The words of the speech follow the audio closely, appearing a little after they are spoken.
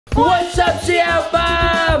What's up, CL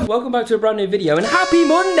fam? Welcome back to a brand new video and happy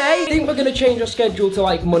Monday! I think we're going to change our schedule to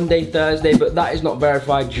like Monday, Thursday, but that is not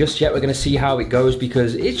verified just yet. We're going to see how it goes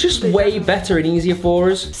because it's just way better and easier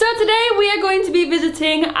for us. So today we are going to be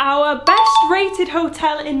visiting our best rated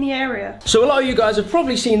hotel in the area. So a lot of you guys have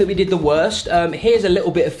probably seen that we did the worst. Here's a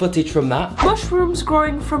little bit of footage from that. Mushrooms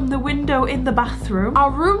growing from the window in the bathroom.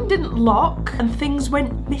 Our room didn't lock and things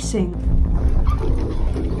went missing.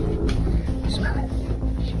 Smell it.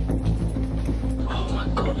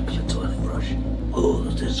 God, look at your toilet brush. Oh,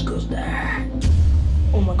 that's disgusting.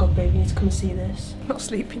 Oh my god, baby, you need to come and see this. I'm not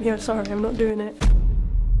sleeping here, sorry, I'm not doing it.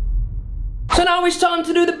 So now it's time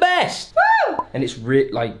to do the best. Woo! And it's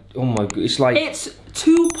like, oh my god, it's like... It's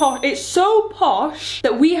too posh. It's so posh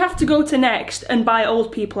that we have to go to Next and buy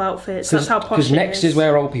old people outfits. That's how posh it is. Because Next is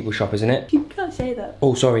where old people shop, isn't it? You can't say that.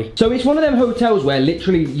 Oh, sorry. So it's one of them hotels where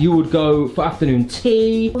literally you would go for afternoon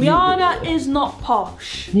tea. Liana is not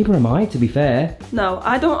posh. Neither am I, to be fair. No,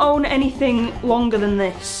 I don't own anything longer than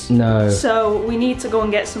this. No. So we need to go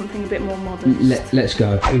and get something a bit more modern. Let's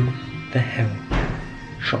go. Who the hell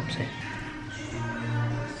shops here?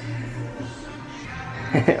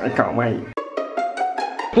 I can't wait.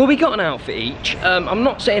 Well, we got an outfit each. I'm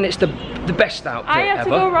not saying it's the best outfit I had to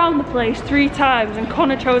go around the place 3 times and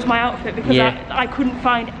Connor chose my outfit because I couldn't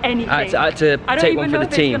find anything. I had to take one for the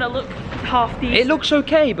team. I don't even know if it's gonna look half decent. It looks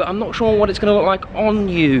okay, but I'm not sure what it's gonna look like on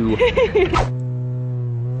you.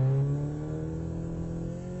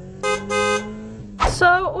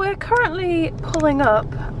 So we're currently pulling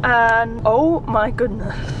up and oh my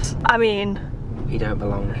goodness. I mean, We don't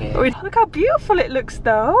belong here. look how beautiful it looks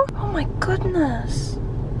though. Oh my goodness.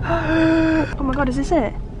 Oh my god, is this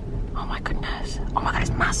it? Oh my goodness. Oh my god,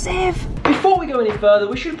 it's massive. Before we go any further,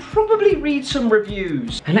 we should probably read some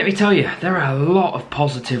reviews. And let me tell you, there are a lot of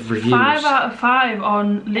positive reviews. 5 out of 5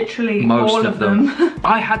 on literally all of them.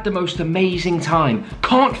 I had the most amazing time.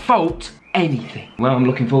 Can't fault anything. Well, I'm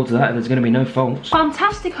looking forward to that. There's going to be no faults.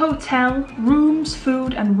 Fantastic hotel, rooms,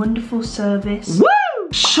 food and wonderful service. Woo!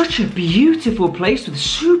 Such a beautiful place with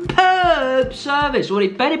superb service. Well,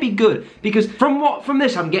 it better be good because from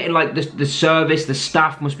this I'm getting like the service, the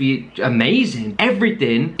staff must be amazing.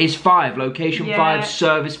 Everything is 5. Location 5,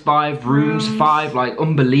 service 5, rooms 5, like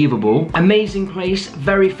unbelievable. Amazing place,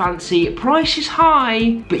 very fancy. Price is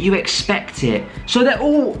high, but you expect it. So they're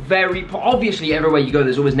all very, obviously everywhere you go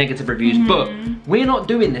there's always negative reviews, but we're not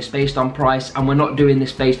doing this based on price and we're not doing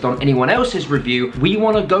this based on anyone else's review. We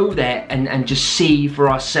want to go there and just see for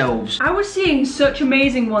ourselves. I was seeing such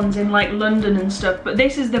amazing ones in like London and stuff, but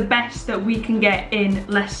this is the best that we can get in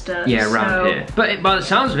Leicester. Yeah, around here. But by the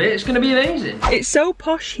sounds of it, it's going to be amazing. It's so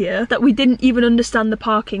posh here that we didn't even understand the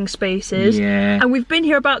parking spaces. Yeah. And we've been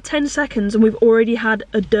here about 10 seconds and we've already had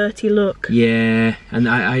a dirty look. Yeah, and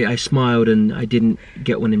I smiled and I didn't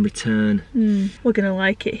get one in return. We're gonna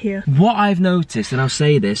like it here. What I've noticed, and I'll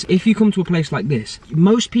say this, if you come to a place like this,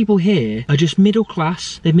 most people here are just middle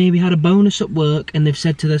class. They've maybe had a bonus at work and they've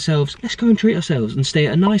said to themselves, let's go and treat ourselves and stay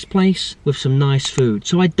at a nice place with some nice food.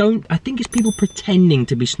 So I think it's people pretending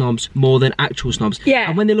to be snobs more than actual snobs. Yeah.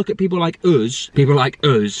 And when they look at people like us,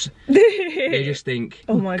 they just think,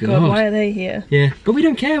 oh my god, why are they here? Yeah, but we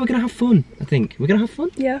don't care, we're gonna have fun, I think. We're gonna have fun?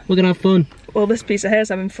 Yeah. We're gonna have fun. Well, this piece of hair's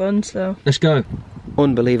having fun, so. Let's go.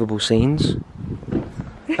 Unbelievable scenes.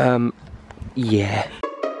 Yeah.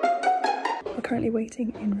 We're currently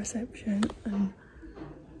waiting in reception and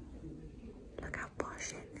look how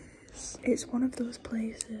posh it is. It's one of those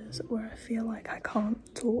places where I feel like I can't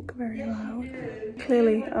talk very loud.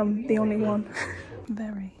 Clearly, I'm the only one.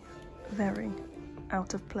 Very, very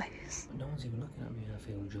out of place. No one's even looking at me and I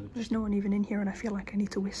feel judged. There's no one even in here and I feel like I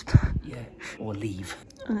need to whisper. Yeah, or leave.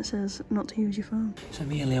 And it says not to use your phone. So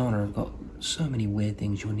me and Liana have got so many weird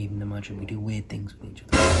things you wouldn't even imagine. We do weird things with each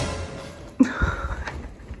other.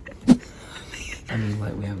 I mean,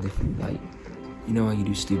 like, we have different, like, you know how you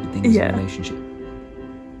do stupid things in a relationship?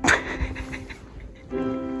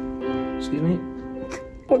 Excuse me?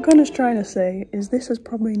 What Connor's trying to say is this has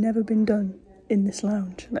probably never been done in this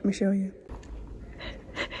lounge. Let me show you.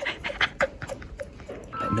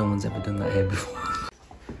 Like, no one's ever done that here before.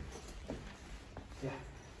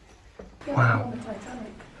 Wow.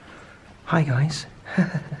 Hi guys.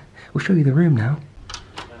 We'll show you the room now.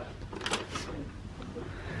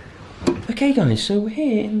 Okay guys, so we're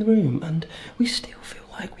here in the room and we still feel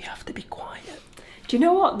like we have to be quiet. Do you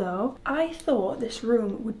know what though? I thought this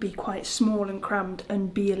room would be quite small and crammed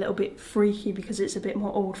and be a little bit freaky because it's a bit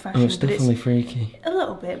more old-fashioned. Oh, it's definitely freaky. A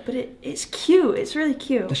little bit, but it's cute. It's really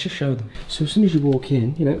cute. Let's just show them. So as soon as you walk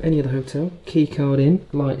in, you know, any other hotel, key card in,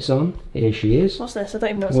 lights on, here she is. What's this? I don't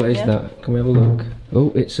even know what's What is that? Can we have a look?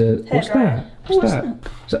 Oh, it's a... What's that? What's that?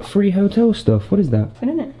 Is that free hotel stuff? What is that?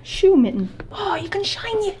 Isn't it? Shoe mitten. Oh, you can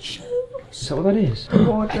shine your shoes. Is that what that is?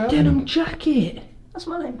 Wardrobe. A denim jacket. That's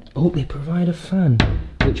my name. Oh, they provide a fan,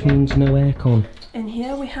 which means no aircon. And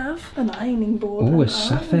here we have an ironing board. Oh, a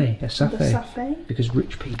safe. A safe. Because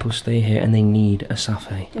rich people stay here and they need a safe.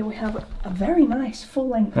 Here we have a very nice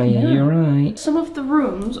full-length Hey, mirror. you're right. Some of the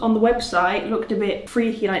rooms on the website looked a bit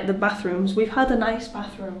freaky, like the bathrooms. We've had a nice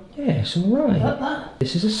bathroom. Yeah, it's alright. Look at that.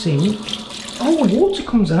 This is a sink. Oh, water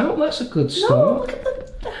comes out. That's a good start. No, look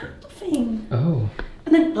at the handle thing. Oh.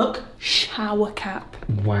 And then look, shower cap.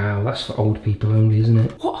 Wow, that's for old people only, isn't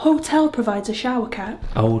it? What hotel provides a shower cap?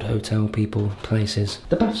 Old hotel people, places.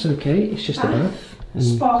 The bath's okay, it's just a bath.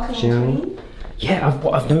 Sparkling clean. Yeah,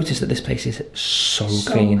 I've noticed that this place is so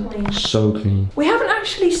clean. So clean. We haven't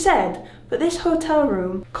actually said, but this hotel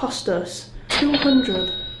room cost us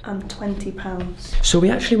 £220. So we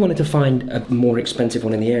actually wanted to find a more expensive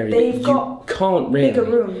one in the area. They've got bigger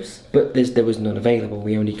rooms. But there was none available.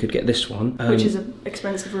 We only could get this one. Which is an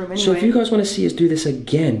expensive room anyway. So if you guys want to see us do this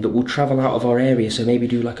again, but we'll travel out of our area, so maybe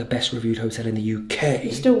do like a best reviewed hotel in the UK.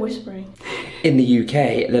 You're still whispering. In the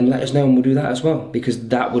UK, then let us know and we'll do that as well, because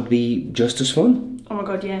that would be just as fun. Oh my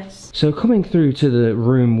god, yes. So coming through to the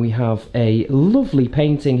room, we have a lovely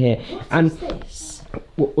painting here. What is this?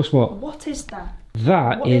 What's what? What is that?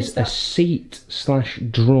 That is a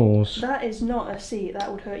seat/drawers. That is not a seat,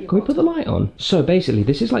 that would hurt you. Can we put the light on? So basically,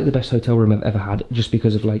 this is like the best hotel room I've ever had, just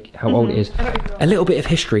because of like how old it is. A little bit of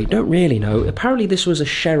history, don't really know. Apparently this was a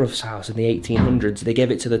sheriff's house in the 1800s. They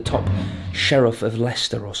gave it to the top sheriff of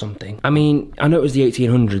Leicester or something. I mean, I know it was the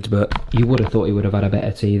 1800s, but you would have thought he would have had a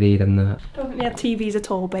better TV than that. I don't think they had TVs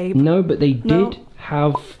at all, babe. No, but they did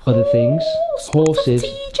have other things. Horses.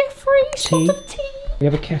 Tea, Jeffrey, spot of tea. We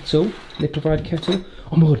have a kettle. They provide kettle.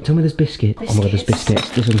 Oh my god, tell me there's biscuit. Oh my god, there's biscuits.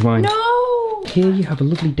 This one's mine. No! Here you have a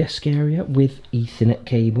lovely desk area with Ethernet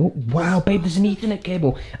cable. Wow, babe, there's an Ethernet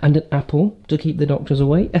cable. And an apple to keep the doctors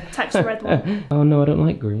away. Tax the red one. Oh no, I don't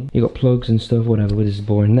like green. You got plugs and stuff, whatever, but this is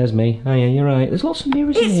boring. There's me. Oh yeah, you're right. There's lots of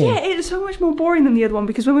mirrors in here. Yeah, it's so much more boring than the other one,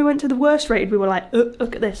 because when we went to the worst rated, we were like,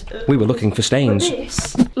 look at this. We were looking for stains. But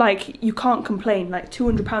this, like, you can't complain. Like,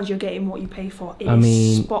 £200 you're getting what you pay for. It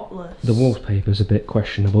is spotless. The wallpaper's a bit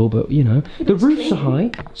questionable, but you know. The roofs are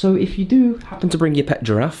high, so if you do happen to bring your pet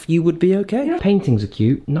giraffe, you would be okay. Yeah. Paintings are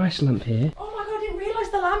cute. Nice lamp here. Oh my god, I didn't realise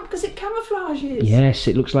the lamp, because it camouflages. Yes,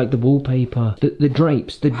 it looks like the wallpaper. The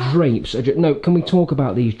drapes are just... No, can we talk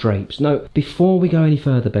about these drapes? No, before we go any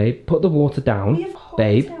further, babe, put the water down. We have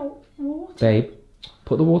water. Babe,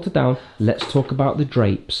 put the water down. Let's talk about the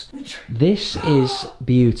drapes. This is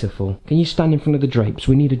beautiful. Can you stand in front of the drapes?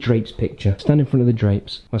 We need a drapes picture. Stand in front of the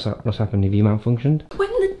drapes. What's happened? Have you malfunctioned? When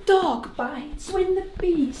the dog bites, when the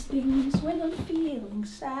bee stings, when I'm feeling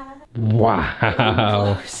sad.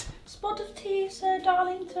 Wow. Spot of tea, Sir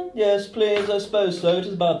Darlington. Yes, please, I suppose so. It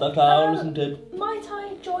is about that hour, isn't it? Might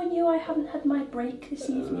I join you? I haven't had my break this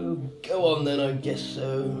evening. Go on then, I guess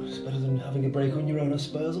so. It's better than having a break on your own, I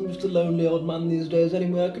suppose. I'm just a lonely old man these days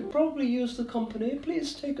anyway. I could probably use the company.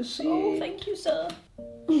 Please take a seat. Oh, thank you, sir.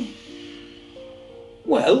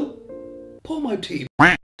 Well, pour my tea.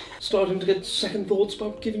 Starting to get second thoughts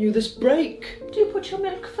about giving you this break. Do you put your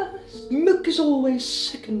milk first? Milk is always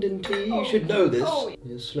second in tea. You should know this. Oh.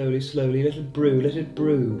 Yes, slowly, slowly. Let it brew, let it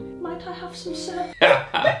brew. Might I have some, sir? I'm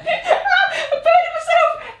burning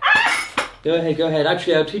myself! Go ahead.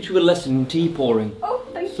 Actually, I'll teach you a lesson in tea pouring. Oh,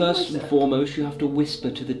 thank you. First and foremost, you have to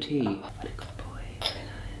whisper to the tea. Oh, very good boy.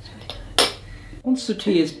 Once the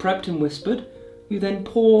tea is prepped and whispered, you then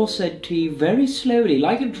pour said tea very slowly,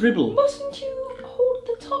 like a dribble. Mustn't you hold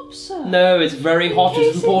the top, sir? No, it's very hot.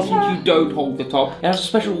 It's case important it's, you don't hold the top. It has a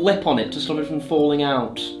special lip on it to stop it from falling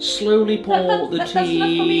out. Slowly pour the That's tea.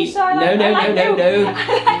 enough for me, sir. No.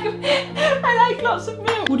 I like lots of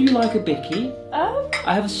milk. Would you like a bicky?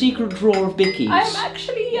 I have a secret drawer of bickies. I'm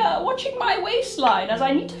actually watching my waistline, as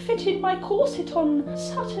I need to fit in my corset on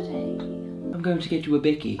Saturday. I'm going to get you a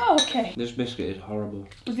bicky. Oh, okay. This biscuit is horrible.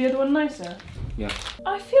 Was the other one nicer? Yeah.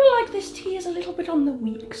 I feel like this tea is a little bit on the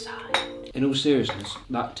weak side. In all seriousness,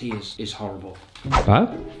 that tea is horrible.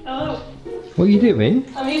 Bab? Oh. What are you doing?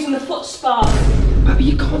 I'm using the foot spa. Baby,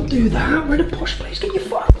 you can't do that. We're in a posh place. Get your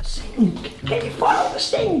foot on the sink. Get your foot on the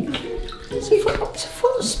sink. It's a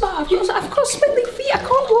foot spa. I've got smelly feet. I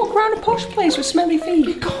can't walk around a posh place with smelly feet.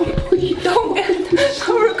 You can't put your Don't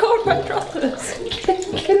record my brothers. Get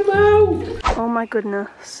him out. Oh my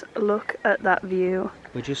goodness. Look at that view.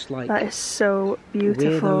 We're just like... That is so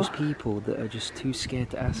beautiful. We're those people that are just too scared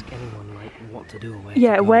to ask anyone like what to do or where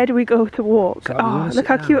Yeah, to go. where do we go to walk? So oh, look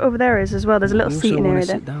how cute over there is as well. There's a little seating area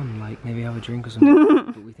there. Sit down, like, like maybe have a drink or something.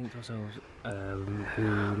 But we think to ourselves,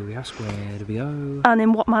 who do we ask? Where do we go? And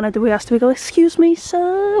in what manner do we ask? Do we go, excuse me,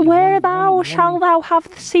 sir, where shall thou have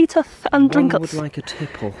the seateth and drinketh? One would like a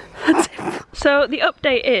tipple. So the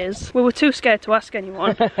update is, we were too scared to ask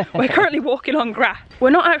anyone. We're currently walking on grass. We're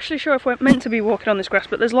not actually sure if we're meant to be walking on this grass,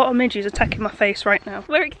 but there's a lot of midges attacking my face right now.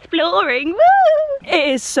 We're exploring, woo! It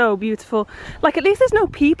is so beautiful. Like, at least there's no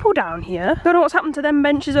people down here. Don't know what's happened to them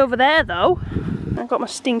benches over there though. I've got my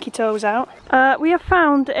stinky toes out. We have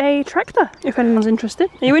found a tractor, if anyone's interested.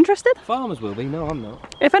 Are you interested? Farmers will be, no I'm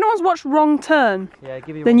not. If anyone's watched Wrong Turn, Yeah,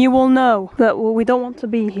 give you then you will know that we don't want to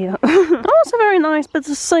be here. Oh, it's a very nice bit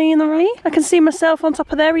of scenery. I can see myself on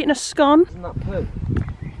top of there eating a scone. Isn't that poo?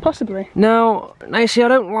 Possibly. Now, you see, I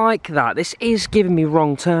don't like that. This is giving me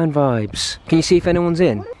Wrong Turn vibes. Can you see if anyone's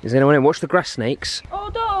in? Is anyone in? Watch the grass snakes. Oh,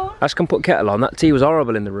 don't. Let's come put kettle on. That tea was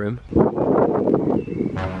horrible in the room.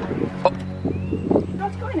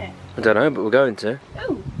 What's going in? I don't know, but we're going to.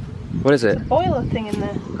 Oh. What is it? Boiler thing in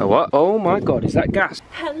there. A what? Oh my god, is that gas?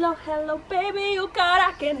 Hello, hello, baby. Oh god,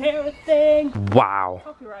 I can hear a thing. Wow.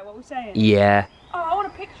 Copyright, what we're saying? Yeah. Oh, I want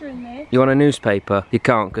a picture in there. You want a newspaper? You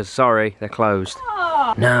can't, because sorry, they're closed.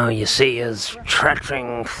 Oh. Now you see us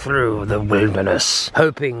trudging through the wilderness,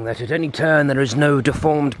 hoping that at any turn there is no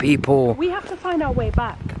deformed people. We have to find our way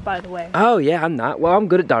back, by the way. Oh yeah, and that. Well, I'm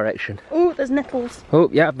good at direction. Oh, there's nettles. Oh,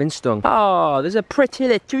 yeah, I've been stung. Oh, there's a pretty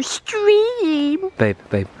little stream. Babe,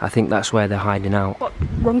 I think that's where they're hiding out. What,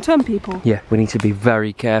 Wrong Turn people? Yeah, we need to be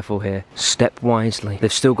very careful here. Step wisely.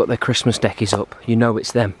 They've still got their Christmas deckies up. You know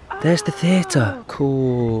it's them. There's the theatre.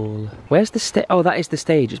 Cool. Where's the stage? Oh, that is the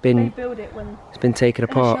stage. It's They been build it when taken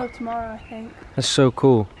apart. show tomorrow, I think. That's so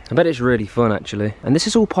cool. I bet it's really fun actually. And this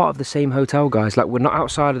is all part of the same hotel, guys. Like, we're not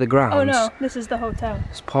outside of the grounds. Oh no, this is the hotel.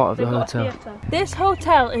 It's part of the They've got a hotel. theatre. This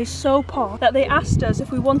hotel is so posh that they asked us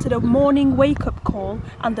if we wanted a morning wake-up call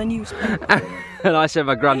and a newspaper. And I said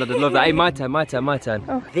my granddad would love that. Hey, my turn.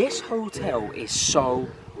 Oh. This hotel is so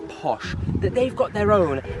posh that they've got their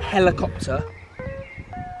own helicopter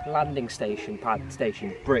landing station,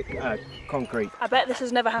 brick, concrete. I bet this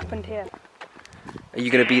has never happened here. Are you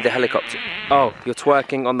going to be the helicopter? Oh, you're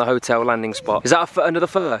twerking on the hotel landing spot. Is that another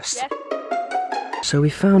first? Yeah. So we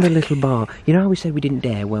found a little bar. You know how we said we didn't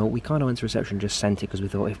dare? Well, we kind of went to reception and just sent it because we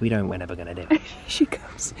thought if we don't, we're never going to do it. She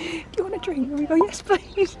goes, do you want a drink? And we go, yes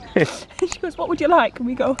please. And she goes, what would you like? And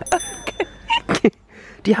we go, okay.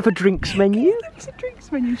 Do you have a drinks menu? There's a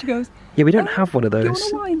drinks menu. She goes, Yeah, we don't have one of do you those.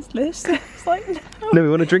 want a wines list? It's like, no. No, we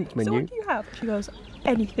want a drinks So menu. what do you have? She goes,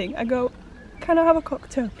 anything. I go, can I have a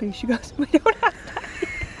cocktail please? She goes, we don't have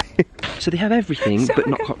that. So they have everything, So but I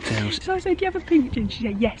not go- cocktails. So I said, do you have a pink gin? She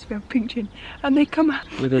said, yes, we have a pink gin. And they come out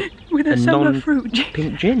With a a summer fruit gin.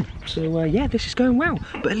 pink gin. So yeah, this is going well.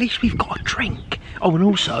 But at least we've got a drink. Oh, and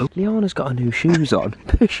also, Liana's got her new shoes on,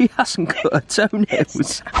 but she hasn't got her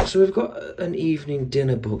toenails. So we've got an evening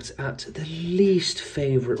dinner booked at the least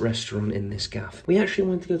favourite restaurant in this gaff. We actually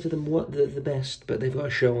wanted to go to the best, but they've got a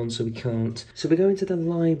show on, so we can't. So we're going to the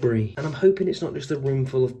library, and I'm hoping it's not just a room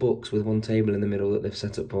full of books with one table in the middle that they've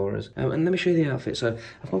set up for us. And let me show you the outfit. So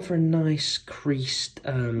I've gone for a nice creased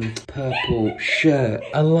purple shirt.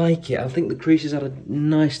 I like it. I think the creases add a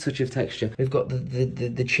nice touch of texture. We've got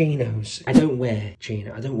the chinos. I don't wear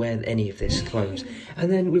chino. I don't wear any of this clothes.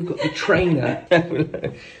 And then we've got the trainer.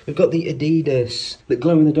 We've got the Adidas that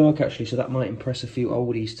glow in the dark actually, so that might impress a few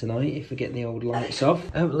oldies tonight if we're getting the old lights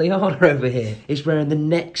off. Liana over here is wearing the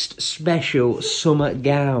next special summer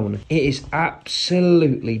gown. It is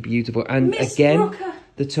absolutely beautiful. And Miss again, Brooker.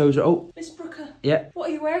 the toes are... Oh, Miss Brooker, yeah. what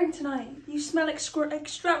are you wearing tonight? You smell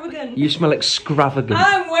extravagant. You smell extravagant.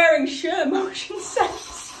 I'm wearing sheer motion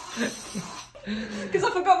sense. Because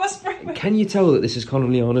I forgot my spray. Can you tell that this is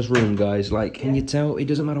Colin Liana's room, guys? Like, can you tell? It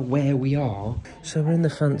doesn't matter where we are. So we're in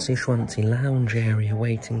the fancy schwancy lounge area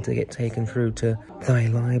waiting to get taken through to thy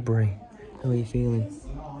library. How are you feeling?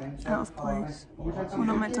 Out of place. We're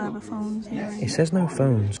not meant to have a phones here. It says no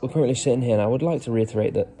phones. We're currently sitting here and I would like to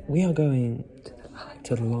reiterate that we are going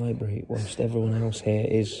to the library whilst everyone else here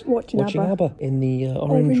is watching ABBA in the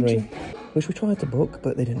orangery, which we tried to book,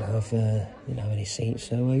 but they didn't have any seats.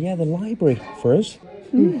 So yeah, the library for us.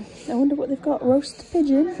 I wonder what they've got. Roast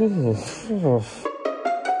pigeon.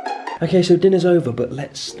 Okay, so dinner's over, but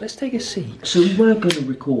let's take a seat. So we were going to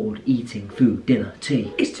record eating, food, dinner,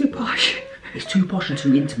 tea. It's too posh. It's too posh and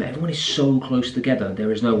too intimate. Everyone is so close together.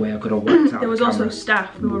 There is no way I could have worked out. There was the also camera. staff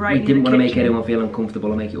who were We writing didn't in want the to make kitchen. anyone feel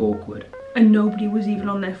uncomfortable or make it awkward. And nobody was even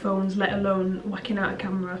on their phones, let alone whacking out a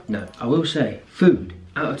camera. No, I will say, food,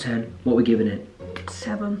 out of 10, what we're giving it?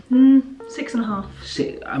 7.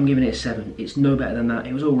 6.5. I'm giving it a 7. It's no better than that.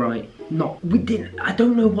 It was all right. I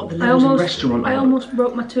don't know what the levels in restaurant are. I almost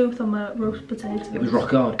broke my tooth on my roast potato. It was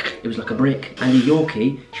rock hard. It was like a brick. And the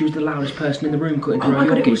Yorkie, she was the loudest person in the room cutting through Oh my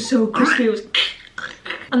god, Yorkie. it was so crispy. It was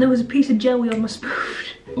and there was a piece of jelly on my spoon.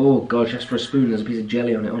 Oh god, just for a spoon, there's a piece of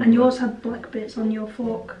jelly on it. And yours had black bits on your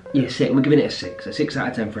fork. Yeah, we're giving it a 6. A 6 out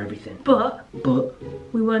of 10 for everything. But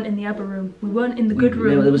we weren't in the ABBA room. We weren't in the good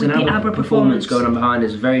room. There was an ABBA performance going on behind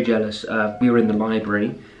us. Very jealous. We were in the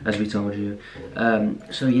library, as we told you.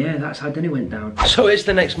 So yeah, that's how dinner went down. So it's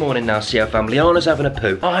the next morning now, CEO family. Liana's having a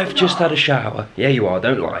poo. I've just had a shower. Yeah, you are.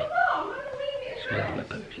 Don't lie. She's having a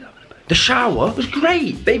poo. The shower was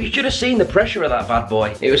great. Baby, you should have seen the pressure of that bad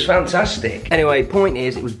boy. It was fantastic. Anyway, point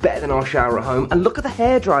is, it was better than our shower at home. And look at the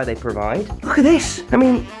hairdryer they provide. Look at this. I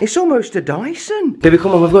mean, it's almost a Dyson. Baby,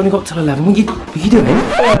 come on, we've only got till 11. What are you doing?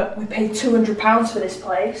 We paid £200 for this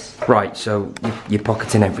place. Right, so you're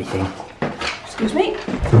pocketing everything. Excuse me?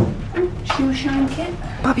 Shoe shine kit?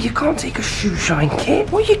 Bobby, you can't take a shoe shine kit.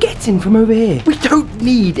 What are you getting from over here? We don't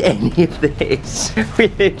need any of this. We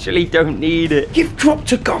literally don't need it. You've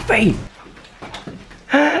dropped a coffee.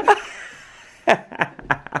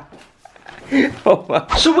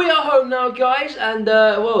 So we are home now, guys, and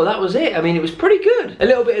well, that was it. I mean, it was pretty good. A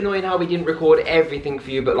little bit annoying how we didn't record everything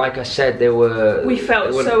for you, but like I said, we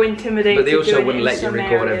felt so intimidated. But they also wouldn't let you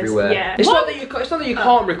record everywhere. Yeah. It's not that you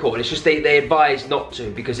can't record. It's just they advise not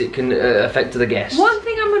to because it can affect the guests. One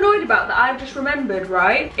thing I'm annoyed about that I've just remembered,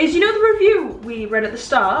 right, is you know the review we read at the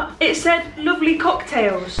start? It said lovely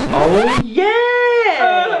cocktails. Oh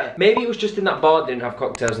yeah. Maybe it was just in that bar they didn't have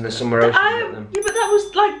cocktails and there's somewhere else you get them. Yeah, but that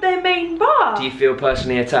was like their main bar. Do you feel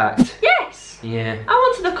personally attacked? Yes. Yeah. I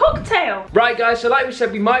wanted a cocktail. Right, guys, so like we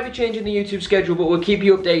said, we might be changing the YouTube schedule, but we'll keep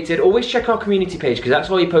you updated. Always check our community page, because that's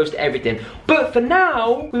where we post everything. But for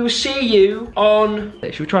now, we will see you on...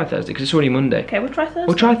 Should we try Thursday? Because it's already Monday. Okay, we'll try Thursday.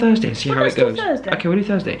 We'll try Thursday and see how it goes. Thursday. Okay, we'll do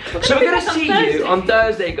Thursday. So we're going to see you on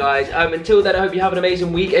Thursday, guys. Until then, I hope you have an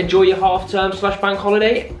amazing week. Enjoy your half-term / bank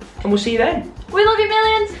holiday, and we'll see you then. We love you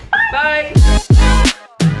millions. Bye. Bye.